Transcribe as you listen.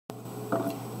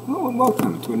Hello and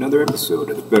welcome to another episode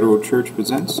of the Federal Church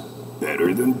Presents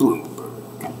Better Than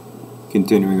Bloomberg.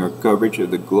 Continuing our coverage of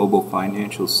the global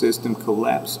financial system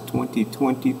collapse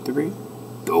 2023,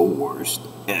 the worst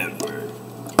ever.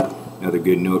 Another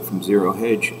good note from Zero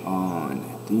Hedge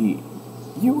on the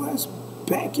U.S.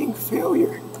 banking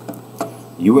failure.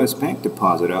 U.S. bank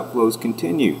deposit outflows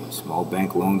continue. Small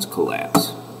bank loans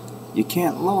collapse. You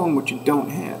can't loan what you don't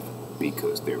have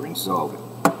because they're insolvent.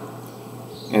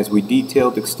 As we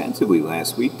detailed extensively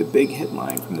last week, the big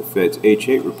headline from the Fed's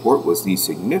H8 report was the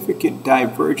significant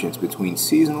divergence between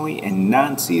seasonally and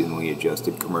non-seasonally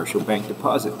adjusted commercial bank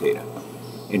deposit data.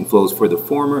 Inflows for the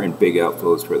former and big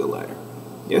outflows for the latter.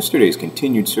 Yesterday's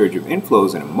continued surge of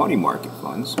inflows into money market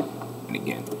funds, and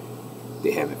again,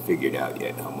 they haven't figured out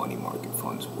yet how money market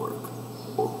funds work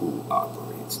or who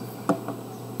operates them.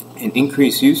 And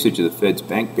increased usage of the Fed's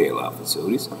bank bailout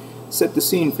facilities set the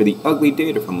scene for the ugly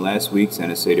data from last week's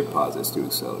NSA deposits to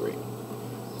accelerate.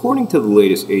 According to the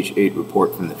latest H8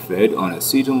 report from the Fed, on a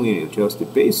seasonally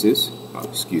adjusted basis,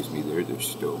 they're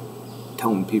still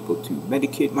telling people to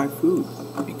medicate my food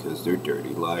because they're dirty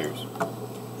liars.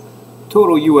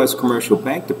 Total U.S. commercial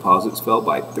bank deposits fell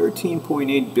by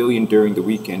 $13.8 billion during the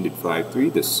week ended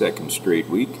 5/3, the second straight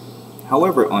week.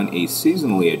 However, on a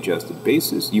seasonally adjusted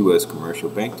basis, U.S. commercial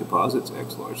bank deposits,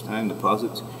 ex-large time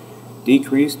deposits,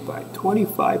 decreased by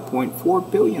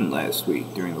 $25.4 billion last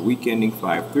week during the week ending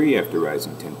 5/3 after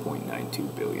rising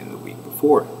 $10.92 billion the week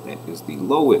before. That is the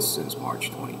lowest since March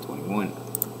 2021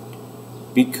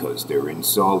 because they're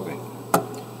insolvent.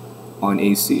 On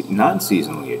a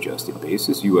non-seasonally adjusted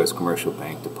basis, U.S. commercial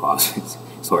bank deposits,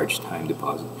 large time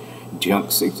deposit,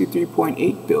 jumped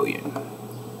 $63.8 billion.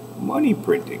 Money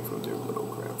printing from their little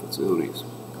crap facilities.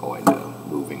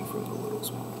 Moving from the little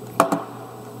small.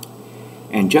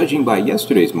 And judging by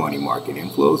yesterday's money market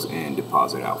inflows and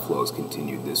deposit outflows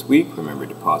continued this week. Remember,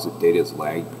 deposit data is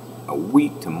lagged a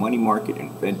week to money market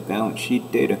and Fed balance sheet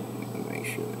data. Let me make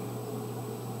sure.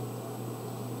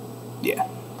 Yeah.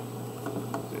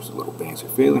 There's little banks are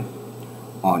failing.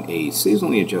 On a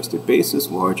seasonally adjusted basis,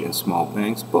 large and small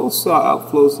banks both saw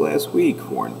outflows last week,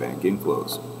 foreign bank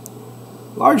inflows.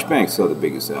 Large banks saw the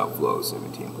biggest outflows,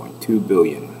 $17.2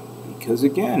 billion, because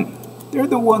again, they're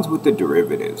the ones with the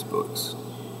derivatives books.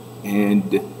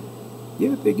 And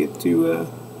yeah, they get to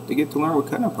learn what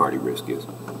kind of party risk is.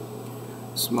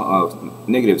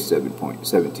 Negative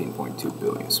 $17.2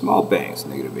 billion. Small banks,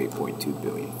 negative $8.2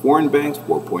 billion. Foreign banks,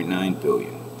 $4.9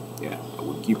 billion. Yeah, I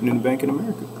wouldn't keep it in the Bank in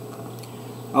America.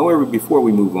 However, before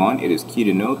we move on, it is key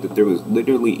to note that there was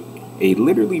literally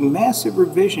massive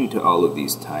revision to all of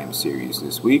these time series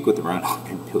this week, with around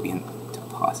 100 billion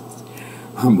deposits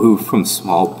removed from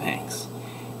small banks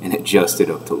and adjusted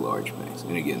up to large banks.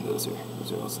 And again, those are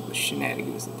also the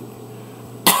shenanigans that they do.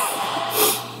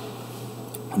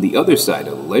 On the other side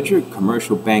of the ledger,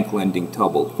 commercial bank lending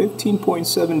tumbled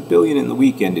 $15.7 billion in the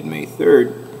week ended May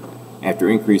 3rd, after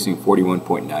increasing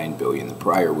 $41.9 billion the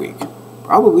prior week,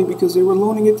 probably because they were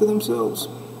loaning it to themselves,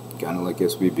 kind of like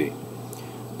SVB.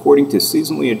 According to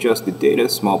seasonally adjusted data,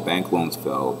 small bank loans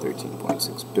fell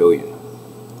 $13.6 billion.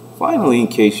 Finally, in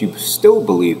case you still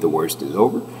believe the worst is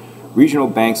over, regional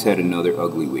banks had another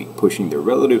ugly week, pushing their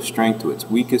relative strength to its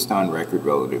weakest on record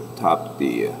relative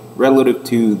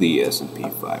to the S&P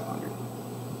 500.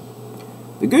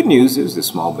 The good news is the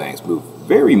small banks moved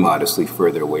very modestly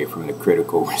further away from the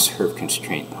critical reserve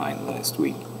constraint line last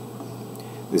week.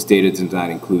 This data does not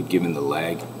include, given the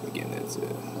lag, again, that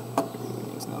really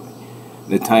means nothing,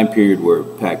 the time period where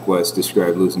PacWest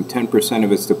described losing 10%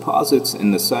 of its deposits,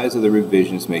 and the size of the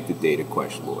revisions make the data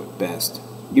questionable at best.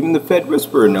 Even the Fed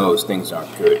whisperer knows things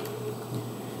aren't good.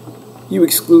 You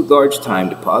exclude large time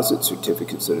deposits,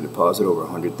 certificates of deposit over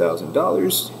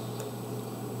 $100,000.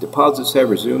 Deposits have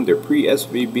resumed their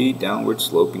pre-SVB downward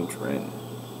sloping trend.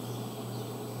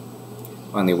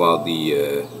 Finally, while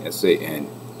the SA and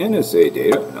NSA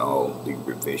data and all the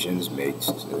revisions makes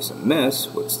this a mess,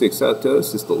 what sticks out to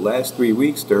us is the last 3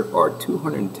 weeks there are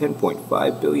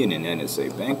 $210.5 billion in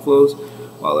NSA bank flows,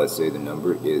 while let's say the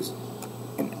number is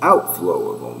an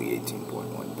outflow of only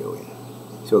 $18.1 billion.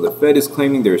 So the Fed is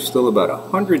claiming there is still about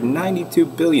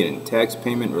 $192 billion in tax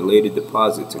payment related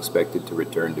deposits expected to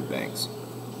return to banks.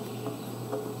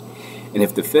 And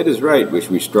if the Fed is right, which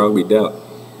we strongly doubt,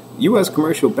 U.S.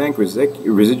 commercial bank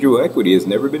residual equity has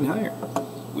never been higher.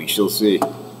 We shall see.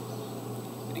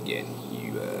 And again,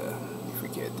 you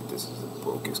forget that this is the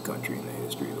brokest country in the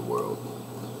history of the world,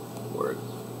 or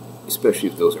especially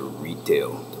if those are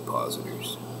retail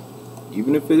depositors.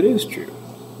 Even if it is true,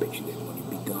 I bet you that money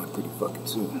will be gone pretty fucking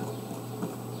soon.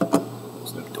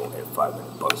 Most of them don't have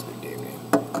 $500 their damn name.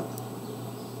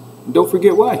 And don't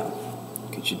forget why.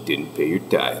 because you didn't pay your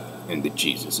tithe and that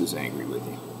Jesus is angry with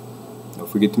you. Don't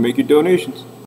forget to make your donations.